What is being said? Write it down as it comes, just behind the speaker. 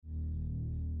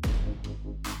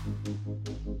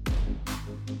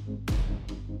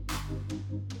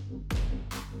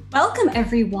Welcome,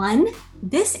 everyone.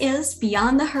 This is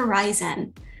Beyond the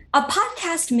Horizon, a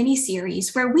podcast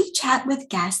mini-series where we chat with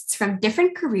guests from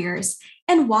different careers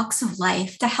and walks of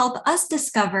life to help us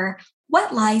discover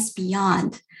what lies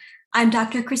beyond. I'm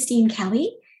Dr. Christine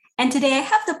Kelly, and today I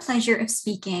have the pleasure of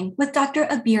speaking with Dr.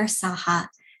 Abir Saha,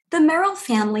 the Merrill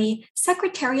Family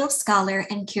Secretarial Scholar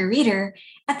and Curator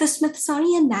at the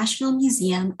Smithsonian National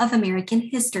Museum of American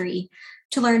History,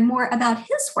 to learn more about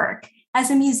his work as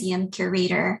a museum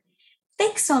curator.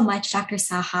 Thanks so much, Dr.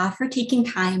 Saha, for taking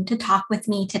time to talk with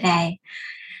me today.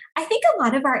 I think a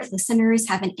lot of our listeners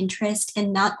have an interest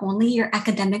in not only your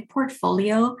academic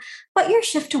portfolio, but your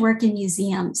shift to work in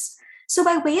museums. So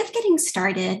by way of getting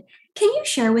started, can you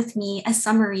share with me a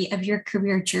summary of your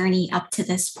career journey up to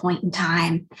this point in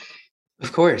time?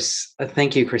 Of course.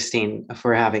 Thank you, Christine,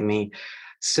 for having me.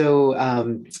 So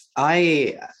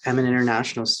I am an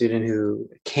international student who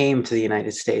came to the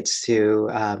United States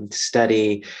to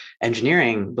study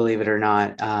engineering, believe it or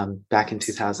not, back in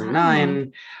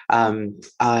 2009.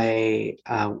 I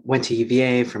went to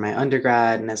UVA for my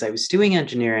undergrad, and as I was doing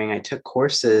engineering, I took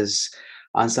courses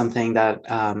on something that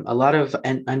a lot of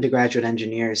undergraduate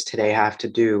engineers today have to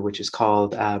do, which is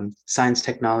called Science,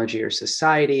 Technology, or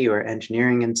Society, or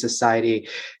Engineering and Society.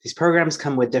 These programs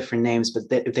come with different names, but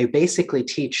they basically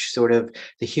teach sort of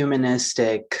the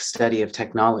humanistic study of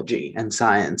technology and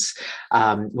science,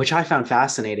 which I found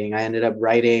fascinating. I ended up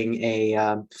writing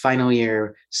a final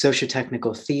year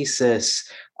socio-technical thesis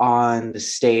on the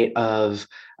state of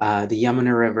the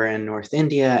Yamuna River in North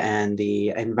India and the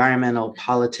environmental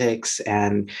politics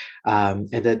and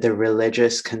the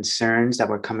religious concerns that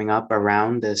were coming up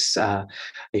around this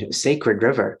sacred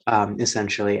river,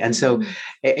 essentially. And so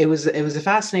it was a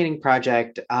fascinating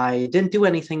project. I didn't do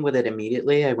anything with it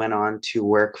immediately. I went on to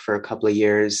work for a couple of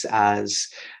years as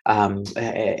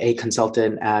a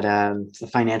consultant at a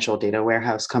financial data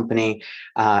warehouse company.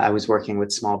 I was working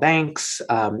with small banks,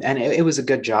 and it was a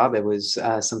good job. It was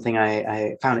something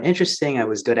I found interesting, I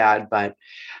was good at, but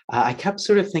I kept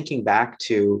sort of thinking back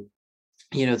to,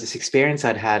 this experience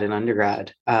I'd had in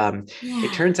undergrad.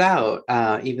 It turns out,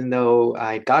 even though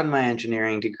I'd gotten my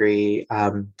engineering degree,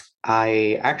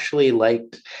 I actually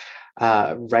liked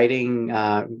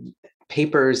writing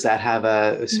papers that have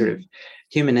a sort of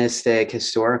humanistic,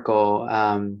 historical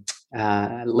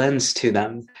lens to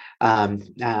them,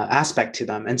 aspect to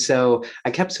them. And so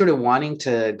I kept sort of wanting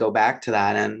to go back to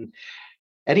that. And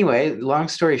anyway, long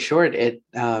story short,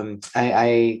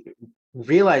 I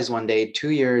realized one day, 2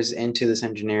 years into this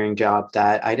engineering job,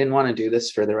 that I didn't want to do this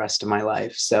for the rest of my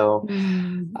life. So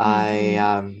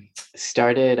I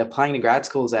started applying to grad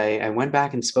schools. I went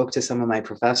back and spoke to some of my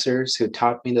professors who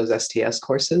taught me those STS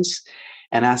courses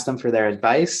and asked them for their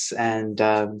advice. And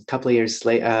a couple of years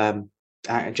later,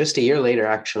 just a year later,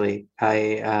 actually,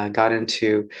 I got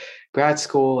into grad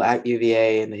school at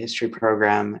UVA in the history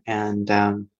program. And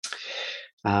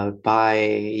by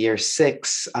year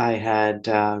 6, I had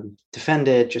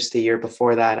defended. Just a year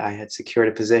before that, I had secured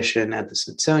a position at the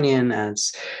Smithsonian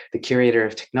as the curator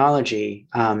of technology.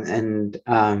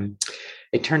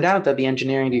 It turned out that the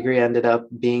engineering degree ended up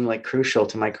being crucial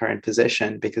to my current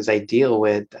position, because I deal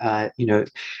with,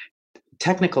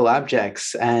 technical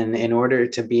objects. And in order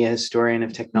to be a historian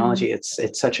of technology,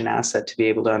 it's such an asset to be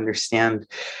able to understand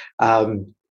the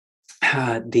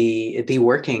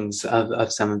workings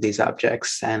of some of these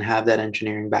objects and have that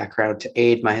engineering background to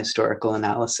aid my historical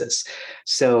analysis.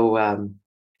 So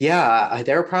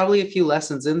there are probably a few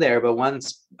lessons in there, but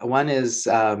one is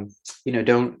don't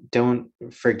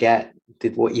forget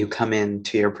what you come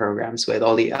into your programs with,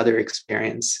 all the other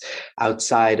experience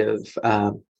outside of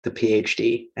the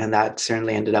PhD, and that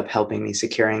certainly ended up helping me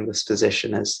securing this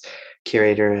position as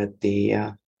curator at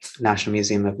the National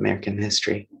Museum of American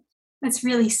History. That's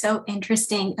really so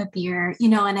interesting, Abir.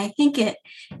 And I think it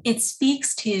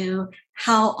speaks to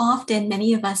how often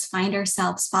many of us find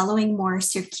ourselves following more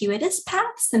circuitous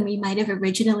paths than we might have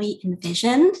originally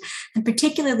envisioned. And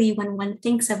particularly when one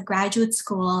thinks of graduate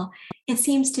school, it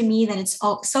seems to me that it's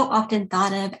so often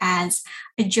thought of as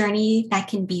a journey that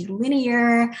can be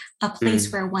linear, a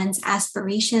place where one's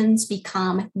aspirations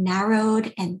become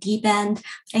narrowed and deepened.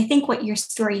 I think what your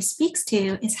story speaks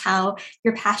to is how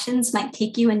your passions might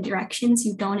take you in directions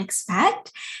you don't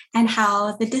expect, and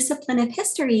how the discipline of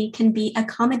history can be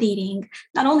accommodating,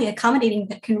 not only accommodating,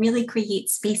 but can really create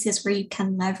spaces where you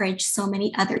can leverage so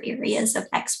many other areas of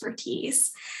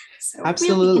expertise. So really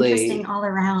interesting Absolutely. all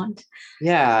around.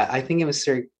 Yeah, I think it was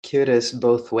circuitous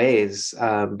both ways.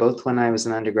 Both when I was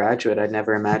an undergraduate, I'd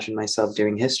never imagined myself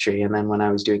doing history. And then when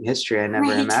I was doing history, I never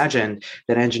Right. imagined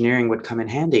that engineering would come in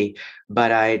handy.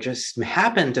 But I just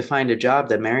happened to find a job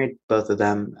that married both of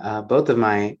them, both of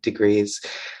my degrees.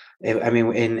 I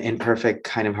mean, in perfect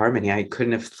kind of harmony. I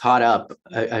couldn't have thought up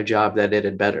a job that did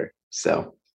it better.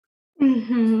 So.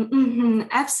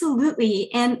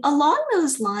 Absolutely. And along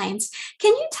those lines,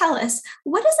 can you tell us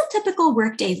what does a typical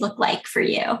workday look like for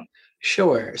you?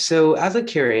 Sure. So, as a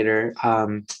curator,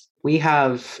 we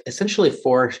have essentially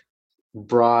four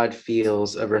broad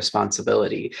fields of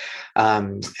responsibility,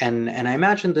 and I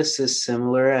imagine this is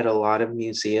similar at a lot of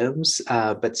museums,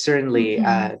 but certainly Mm-hmm.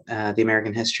 at the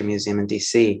American History Museum in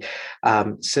DC.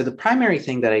 So, the primary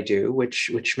thing that I do,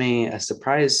 which may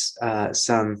surprise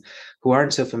some who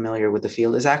aren't so familiar with the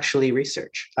field, is actually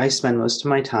research. I spend most of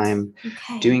my time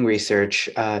Okay. doing research,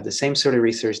 the same sort of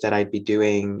research that I'd be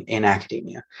doing in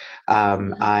academia.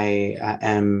 I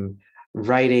am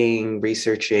writing,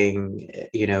 researching,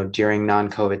 during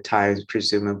non-COVID times,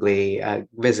 presumably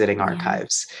visiting Yeah.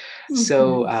 archives.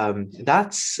 So Mm-hmm.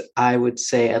 that's, I would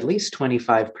say, at least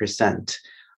 25%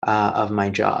 of my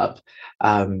job.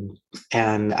 Um,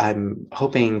 and I'm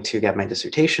hoping to get my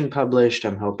dissertation published.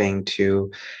 I'm hoping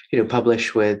to,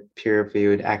 publish with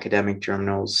peer-reviewed academic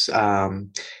journals,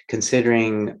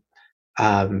 considering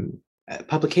um,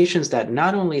 publications that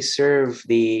not only serve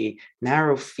the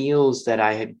narrow fields that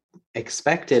I had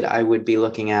expected I would be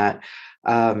looking at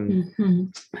um, Mm-hmm.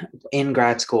 in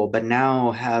grad school, but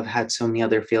now have had so many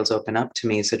other fields open up to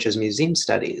me, such as museum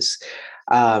studies.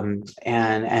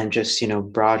 And just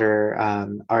broader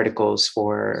articles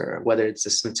for whether it's the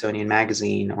Smithsonian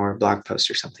Magazine or a blog post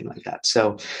or something like that.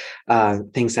 So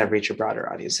things that reach a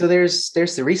broader audience. So there's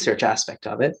the research aspect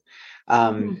of it.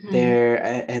 Mm-hmm. There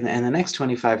and the next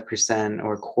 25%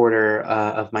 or quarter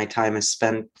of my time is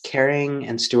spent caring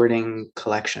and stewarding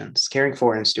collections, caring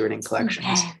for and stewarding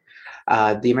collections.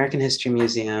 Okay. The American History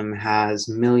Museum has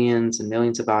millions and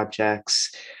millions of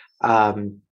objects.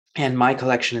 Um, and my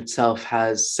collection itself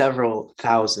has several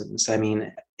thousands, I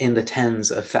mean, in the tens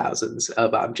of thousands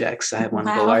of objects. I have one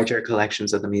of the Wow. larger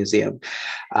collections of the museum.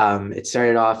 It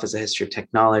started off as a history of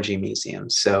technology museum.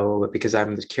 So, because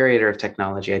I'm the curator of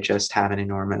technology, I just have an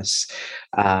enormous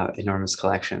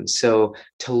collection. So,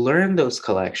 to learn those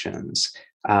collections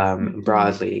Mm-hmm.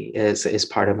 broadly is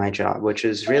part of my job, which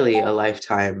is really a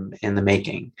lifetime in the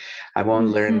making. I won't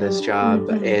learn this Mm-hmm. job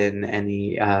Mm-hmm. in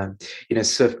any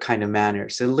swift kind of manner.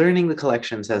 So, learning the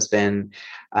collections has been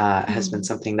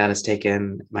something that has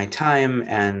taken my time,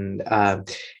 and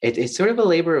it's sort of a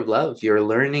labor of love. You're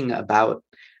learning about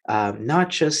not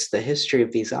just the history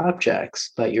of these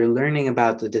objects, but you're learning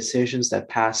about the decisions that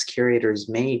past curators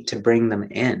made to bring them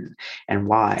in and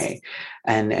why.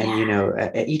 And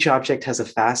Yeah. each object has a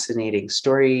fascinating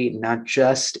story, not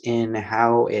just in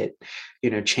how it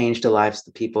changed the lives of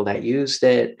the people that used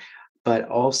it, but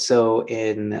also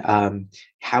in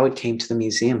how it came to the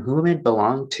museum, whom it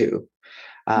belonged to.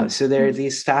 So there are Mm-hmm.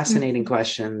 these fascinating Mm-hmm.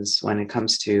 questions when it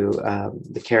comes to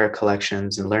the Cara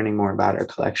collections and learning more about our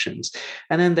collections.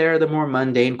 And then there are the more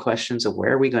mundane questions of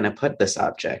where are we going to put this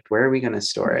object? Where are we going to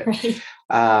store it? Right.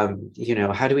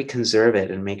 How do we conserve it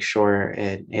and make sure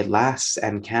it lasts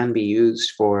and can be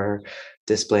used for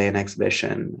display and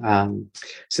exhibition?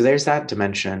 So there's that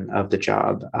dimension of the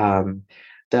job.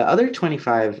 The other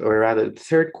 25, or rather the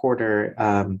third quarter,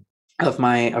 of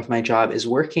my job is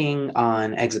working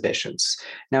on exhibitions.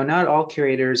 Now, not all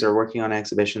curators are working on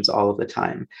exhibitions all of the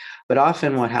time, but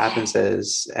often what happens Okay.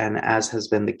 is, and as has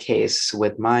been the case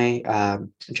with my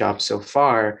job so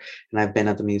far, and I've been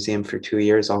at the museum for 2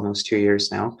 years, almost 2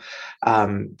 years now,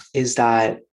 is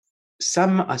that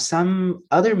some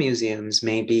other museums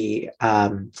may be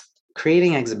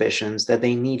creating exhibitions that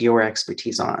they need your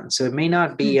expertise on. So it may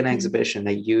not be an Mm-hmm. exhibition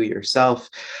that you yourself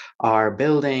are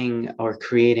building or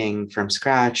creating from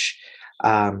scratch.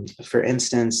 For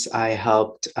instance, I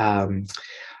helped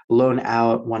loan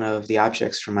out one of the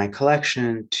objects from my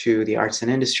collection to the Arts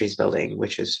and Industries Building,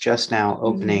 which is just now Mm-hmm.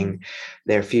 opening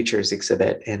their Futures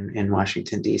exhibit in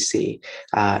Washington, D.C.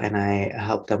 And I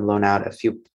helped them loan out a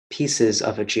few pieces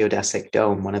of a geodesic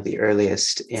dome, one of the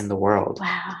earliest in the world,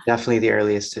 Wow. definitely the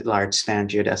earliest large span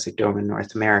geodesic dome in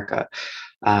North America.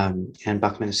 And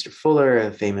Buckminster Fuller,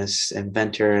 a famous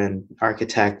inventor and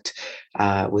architect,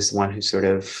 was the one who sort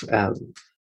of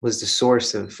was the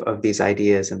source of these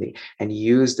ideas and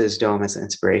used this dome as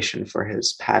inspiration for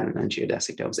his patent on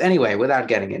geodesic domes. Anyway, without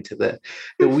getting into the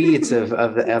weeds of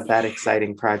that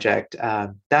exciting project,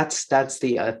 that's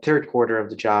the third quarter of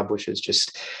the job, which is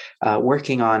just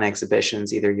working on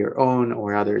exhibitions, either your own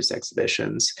or others'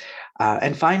 exhibitions.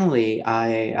 And finally,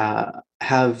 I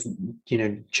have,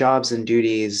 jobs and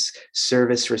duties,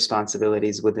 service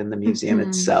responsibilities within the museum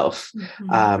itself.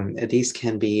 These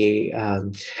can be,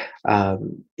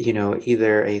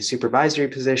 either a supervisory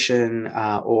position,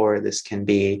 or this can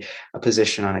be a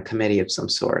position on a committee of some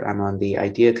sort. I'm on the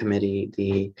IDEA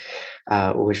committee,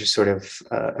 which is sort of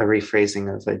a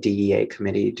rephrasing of a DEA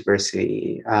committee,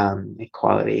 diversity,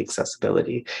 equality,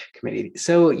 accessibility committee.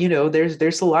 So,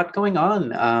 there's a lot going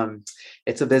on.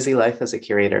 It's a busy life as a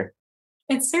curator.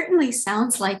 It certainly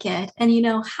sounds like it. And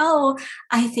how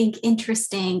I think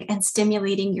interesting and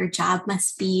stimulating your job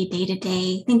must be day to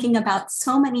day, thinking about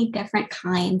so many different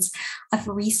kinds of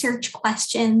research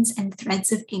questions and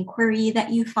threads of inquiry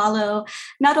that you follow,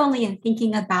 not only in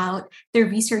thinking about the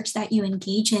research that you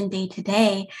engage in day to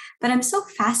day, but I'm so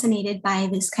fascinated by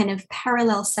this kind of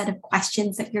parallel set of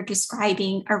questions that you're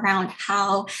describing around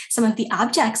how some of the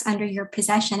objects under your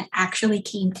possession actually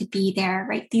came to be there,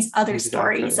 right? These other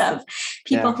stories of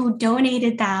people who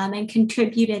donated them and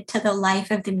contributed to the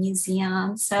life of the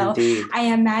museum. So Indeed. I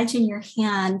imagine your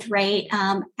hand, right,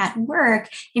 at work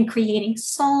in creating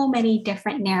so many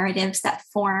different narratives that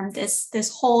form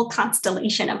this whole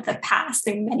constellation of the past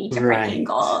through many different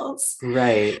angles.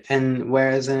 Right. And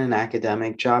whereas in an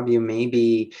academic job, you may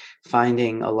be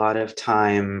finding a lot of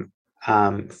time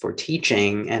for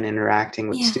teaching and interacting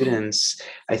with students,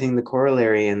 I think the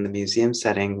corollary in the museum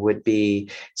setting would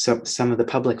be some of the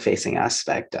public facing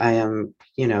aspect. I am,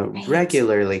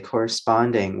 regularly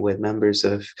corresponding with members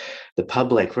of the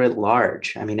public writ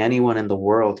large. I mean, anyone in the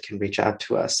world can reach out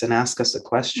to us and ask us a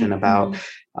question about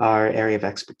our area of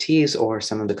expertise or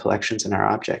some of the collections in our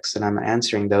objects, and I'm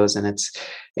answering those, and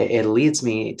it leads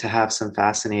me to have some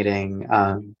fascinating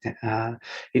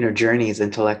journeys,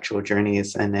 intellectual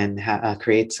journeys, and then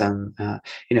create some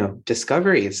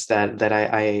discoveries that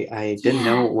I didn't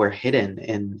know were hidden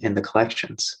in the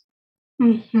collections.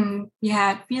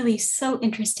 Yeah, really so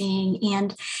interesting.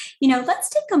 And, let's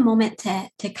take a moment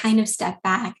to kind of step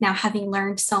back now, having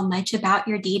learned so much about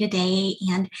your day to day.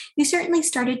 And you certainly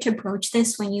started to broach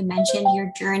this when you mentioned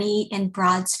your journey in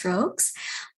broad strokes.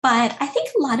 But I think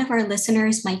a lot of our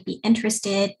listeners might be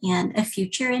interested in a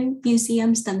future in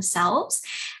museums themselves.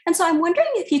 And so I'm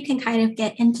wondering if you can kind of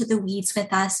get into the weeds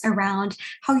with us around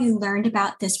how you learned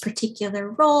about this particular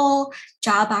role,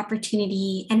 job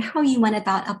opportunity, and how you went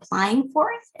about applying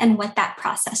for it and what that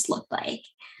process looked like.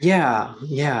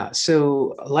 Yeah.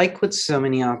 So like with so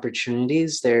many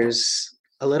opportunities, there's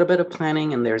a little bit of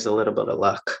planning and there's a little bit of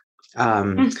luck.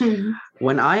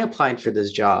 When I applied for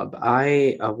this job,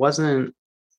 I wasn't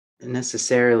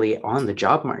necessarily on the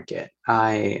job market.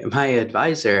 My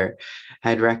advisor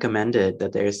had recommended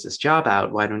that there's this job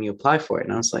out. Why don't you apply for it?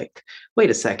 And I was like, wait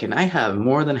a second, I have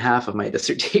more than half of my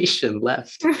dissertation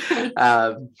left.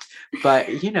 But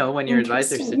when your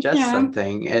advisor suggests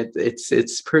something,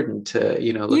 it's prudent to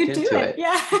look into it.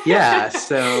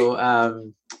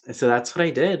 So that's what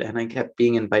I did, and I kept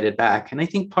being invited back. And I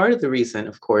think part of the reason,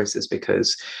 of course, is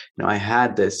because I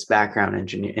had this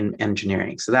background in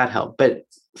engineering, so that helped. But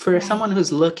for someone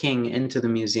who's looking into the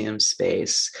museum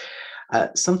space,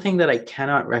 something that I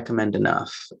cannot recommend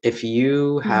enough, if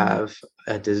you have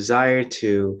a desire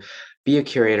to be a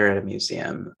curator at a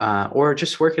museum, or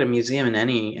just work at a museum in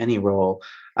any role,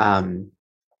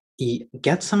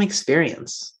 get some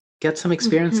experience. Get some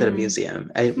experience at a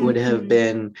museum. It would have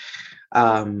been,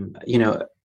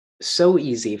 so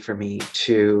easy for me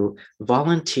to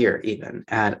volunteer even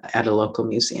at a local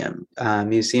museum.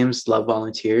 Museums love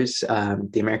volunteers.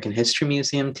 The American History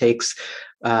Museum takes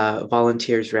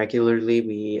volunteers regularly.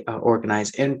 We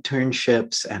organize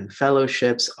internships and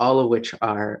fellowships, all of which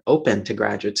are open to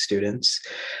graduate students.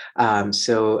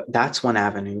 So that's one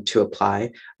avenue to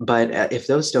apply. But if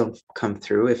those don't come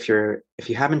through, if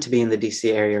you happen to be in the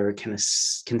DC area or can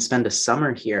spend a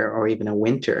summer here or even a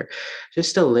winter,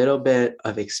 just a little bit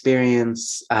of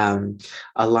experience,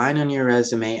 a line on your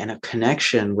resume, and a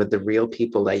connection with the real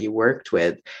people that you worked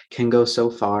with can go so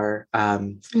far.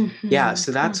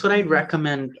 So that's what I'd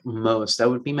recommend most. That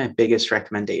would be my biggest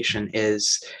recommendation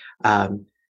is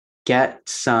get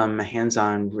some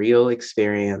hands-on real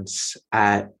experience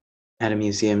at a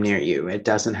museum near you. It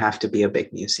doesn't have to be a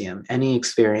big museum, any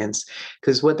experience,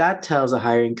 because what that tells a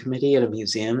hiring committee at a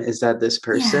museum is that this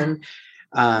person,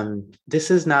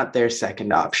 this is not their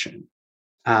second option.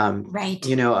 Right.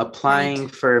 Applying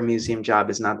for a museum job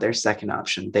is not their second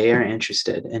option. They are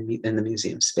interested in the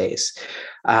museum space.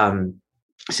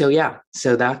 So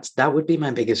that would be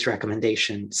my biggest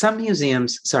recommendation. Some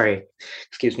Mm-hmm.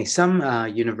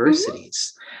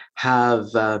 universities have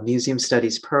museum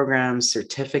studies programs,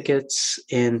 certificates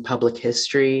in public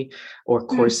history, or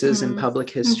courses in Mm-hmm. public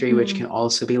history, which Mm-hmm. can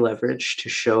also be leveraged to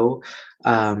show,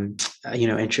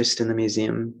 interest in the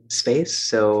museum space.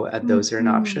 So those are an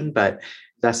Mm-hmm. option, but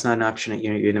that's not an option at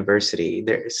your university.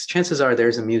 There's chances are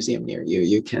there's a museum near you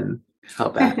you can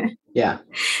help at. Yeah.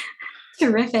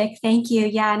 Terrific. Thank you.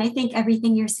 Yeah. And I think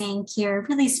everything you're saying here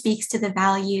really speaks to the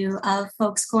value of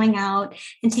folks going out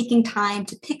and taking time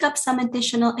to pick up some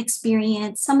additional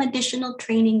experience, some additional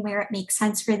training where it makes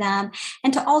sense for them,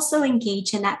 and to also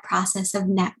engage in that process of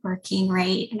networking,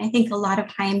 right? And I think a lot of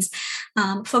times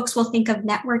folks will think of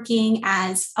networking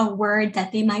as a word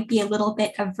that they might be a little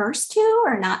bit averse to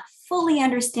or not fully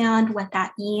understand what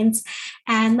that means.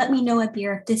 And let me know,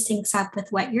 Abir, if this syncs up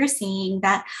with what you're saying,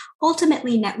 that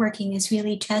ultimately networking is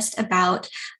really just about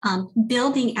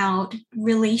building out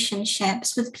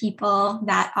relationships with people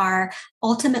that are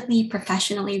ultimately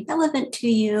professionally relevant to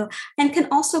you and can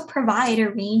also provide a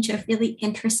range of really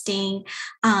interesting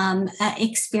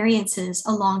experiences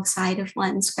alongside of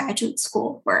one's graduate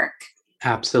school work.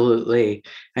 Absolutely.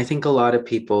 I think a lot of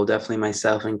people, definitely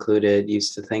myself included,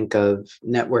 used to think of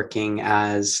networking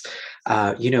as,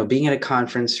 being at a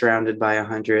conference surrounded by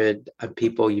 100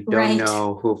 people you don't Right.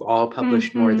 know who've all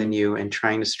published more than Mm-hmm. you and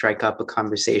trying to strike up a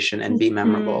conversation and be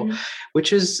memorable, Mm-hmm.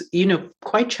 which is,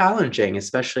 quite challenging,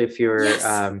 especially if you're, Yes.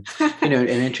 an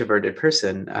introverted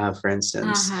person, for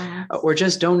instance, Uh-huh. or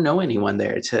just don't know anyone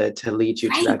there to lead you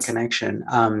to that Right. connection.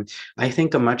 I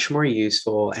think a much more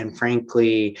useful and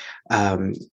frankly, um,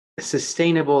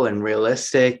 sustainable and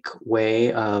realistic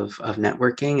way of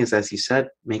networking is, as you said,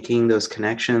 making those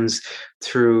connections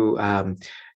through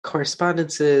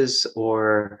correspondences,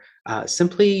 or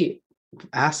simply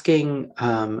asking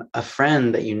a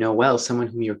friend that you know well, someone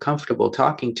whom you're comfortable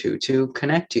talking to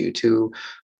connect you to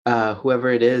whoever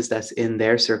it is that's in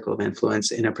their circle of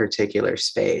influence in a particular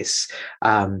space.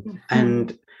 Mm-hmm.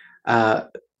 And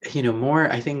more,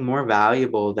 I think, more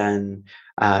valuable than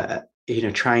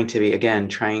trying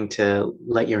to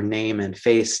let your name and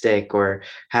face stick, or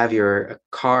have your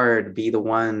card be the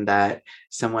one that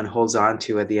someone holds on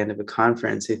to at the end of a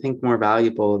conference. I think more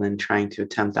valuable than trying to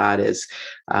attempt that is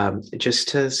just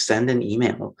to send an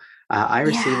email. I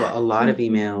receive Yeah. a lot of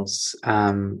Mm-hmm. emails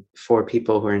for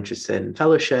people who are interested in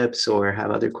fellowships or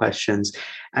have other questions,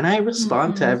 and I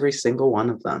respond to Mm-hmm. every single one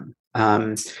of them.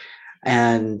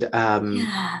 And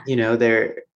Yeah.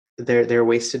 there there are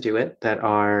ways to do it that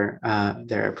are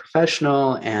they're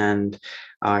professional and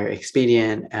are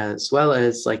expedient, as well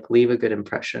as like leave a good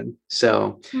impression.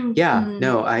 So yeah, Mm-hmm.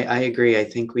 no, I agree. I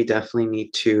think we definitely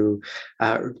need to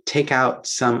take out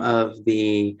some of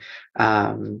the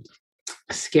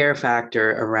scare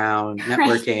factor around Right.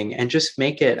 networking and just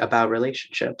make it about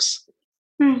relationships.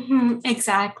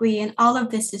 Exactly. And all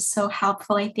of this is so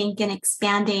helpful, I think, in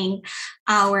expanding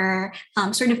our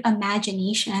sort of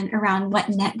imagination around what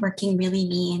networking really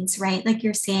means, right? Like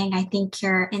you're saying, I think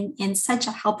you're in such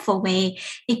a helpful way.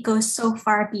 It goes so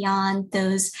far beyond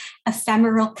those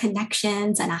ephemeral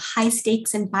connections and a high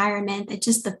stakes environment that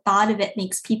just the thought of it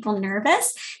makes people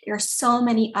nervous. There are so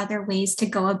many other ways to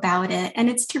go about it. And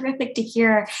it's terrific to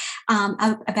hear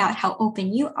about how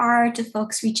open you are to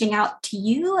folks reaching out to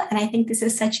you. And I think this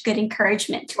is such good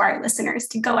encouragement to our listeners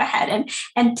to go ahead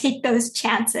and take those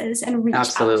chances and reach out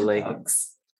to Absolutely. folks.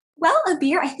 Well,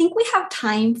 Abir, I think we have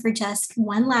time for just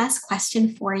one last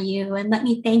question for you. And let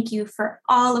me thank you for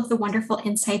all of the wonderful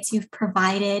insights you've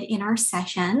provided in our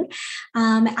session.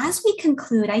 As we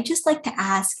conclude, I'd just like to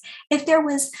ask if there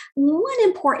was one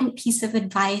important piece of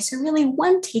advice or really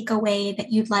one takeaway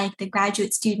that you'd like the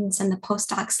graduate students and the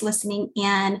postdocs listening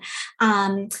in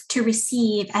to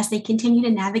receive as they continue to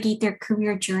navigate their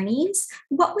career journeys,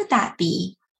 what would that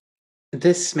be?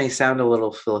 This may sound a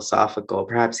little philosophical,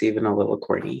 perhaps even a little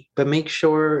corny, but make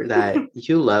sure that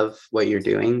you love what you're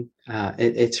doing.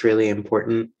 It's really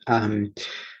important.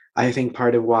 I think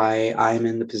part of why I'm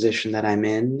in the position that I'm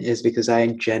in is because I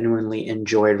genuinely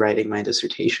enjoyed writing my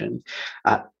dissertation.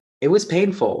 Uh, it was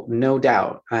painful, no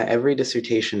doubt. Every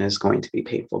dissertation is going to be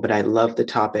painful, but I loved the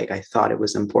topic. I thought it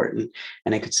was important,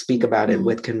 and I could speak about it Mhm.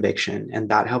 with conviction. And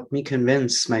that helped me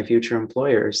convince my future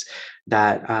employers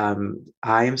that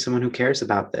I am someone who cares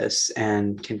about this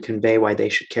and can convey why they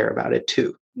should care about it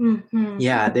too. Mhm.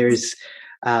 Yeah, there's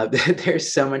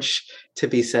so much to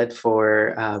be said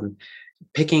for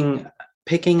picking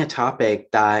picking a topic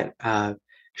that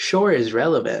sure is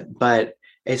relevant, but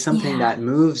is something that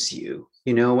moves you.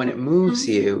 When it moves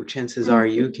you, chances are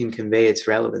you can convey its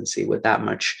relevancy with that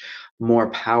much more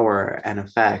power and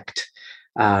effect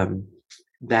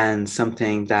than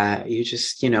something that you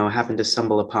just, happen to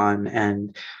stumble upon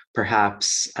and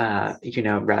perhaps,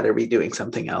 rather be doing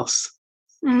something else.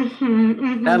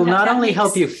 That'll not only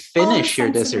help you finish your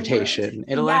dissertation,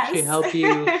 it'll actually help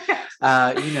you,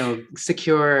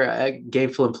 secure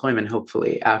gainful employment,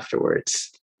 hopefully,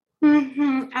 afterwards.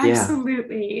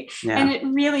 Absolutely. Yeah. And it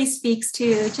really speaks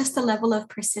to just the level of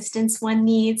persistence one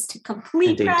needs to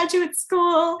complete graduate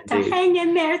school, to hang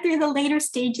in there through the later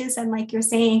stages. And like you're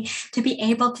saying, to be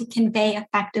able to convey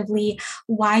effectively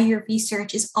why your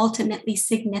research is ultimately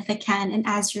significant. And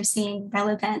as you're saying,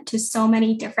 relevant to so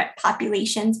many different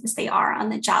populations as they are on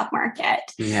the job market.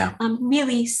 Yeah.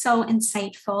 Really so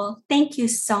insightful. Thank you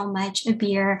so much,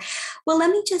 Abir. Well, let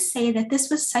me just say that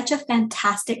this was such a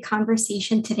fantastic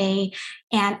conversation today.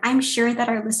 And I'm sure that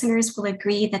our listeners will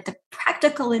agree that the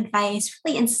practical advice,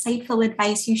 really insightful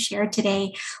advice you shared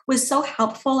today was so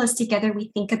helpful as together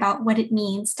we think about what it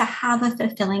means to have a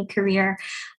fulfilling career.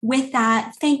 With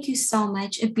that, thank you so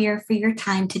much, Abir, for your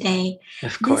time today.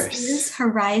 Of course. This is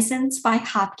Horizons by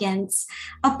Hopkins,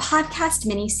 a podcast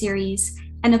mini-series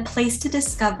and a place to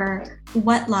discover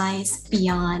what lies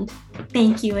beyond.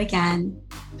 Thank you again.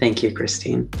 Thank you,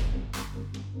 Christine.